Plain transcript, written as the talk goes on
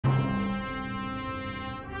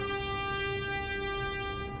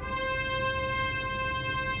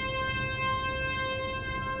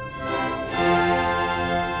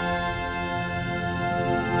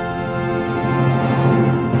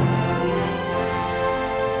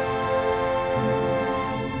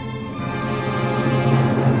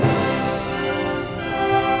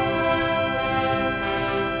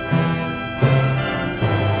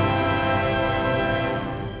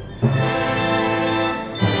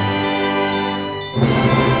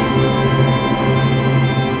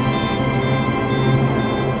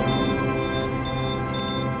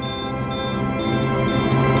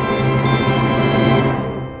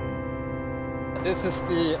is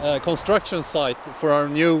the construction site for our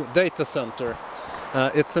new data center.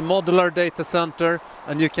 It's a modular data center,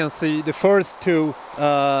 and you can see the first two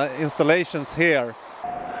installations here.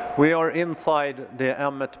 We are inside the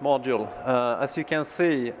MDC Module. As you can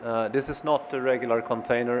see, this is not a regular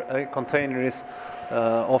container. A container is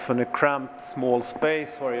often a cramped small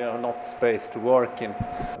space where you have not space to work in.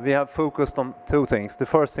 We have focused on two things. The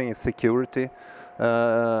first thing is security.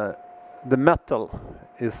 The metal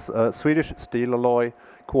is a Swedish steel alloy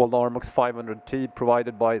called Armox 500T,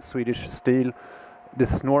 provided by Swedish Steel.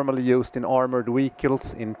 This is normally used in armored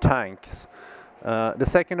vehicles, in tanks. The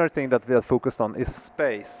secondary thing that we have focused on is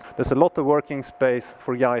space. There's a lot of working space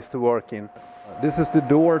for guys to work in. This is the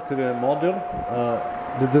door to the module.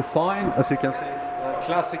 The design, as you can see, is a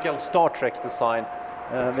classical Star Trek design.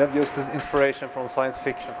 We have used this inspiration from science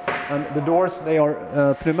fiction. And the doors, they are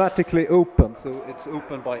pneumatically open, so it's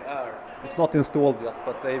opened by air. It's not installed yet,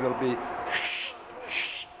 but they will be.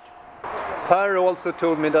 Per also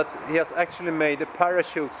told me that he has actually made the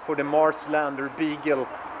parachutes for the Mars lander Beagle.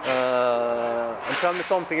 And tell me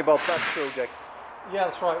something about that project. Yeah,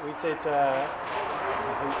 that's right. We did,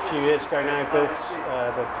 I think a few years ago now, built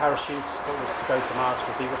the parachutes that was to go to Mars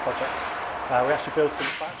for the Beagle project. We actually built it in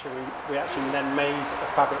the factory. We actually then made a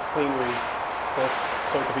fabric clean room for it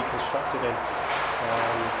so it could be constructed in.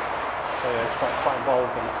 So yeah, it's quite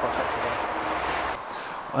involved in the project as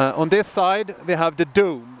well. On this side we have the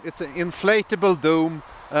dome. It's an inflatable dome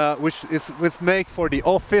which is made for the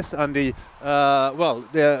office and the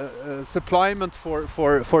supplement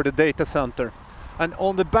for the data center. And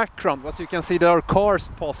on the background, as you can see, there are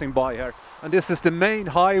cars passing by here. And this is the main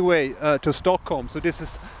highway to Stockholm. So this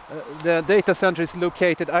is the data center is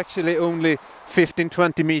located actually only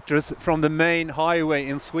 15-20 meters from the main highway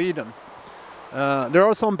in Sweden. There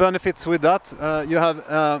are some benefits with that.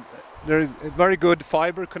 There is very good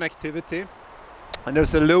fiber connectivity, and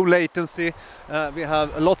there's a low latency. We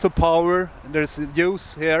have lots of power, and there's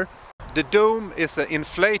use here. The dome is an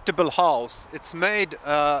inflatable house. It's made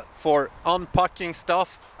for unpacking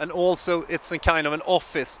stuff, and also it's a kind of an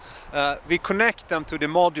office. We connect them to the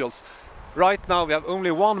modules. Right now we have only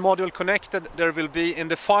one module connected. There will be, in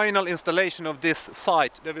the final installation of this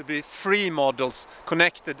site, there will be 3 modules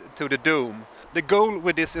connected to the dome. The goal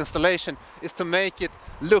with this installation is to make it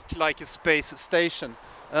look like a space station.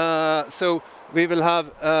 So we will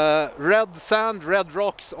have red sand, red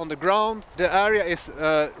rocks on the ground. The area is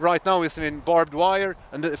right now is in barbed wire,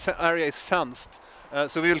 and the area is fenced.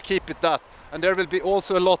 So we will keep it that. And there will be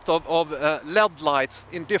also a lot of LED lights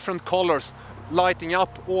in different colors, lighting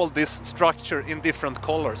up all this structure in different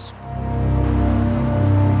colors.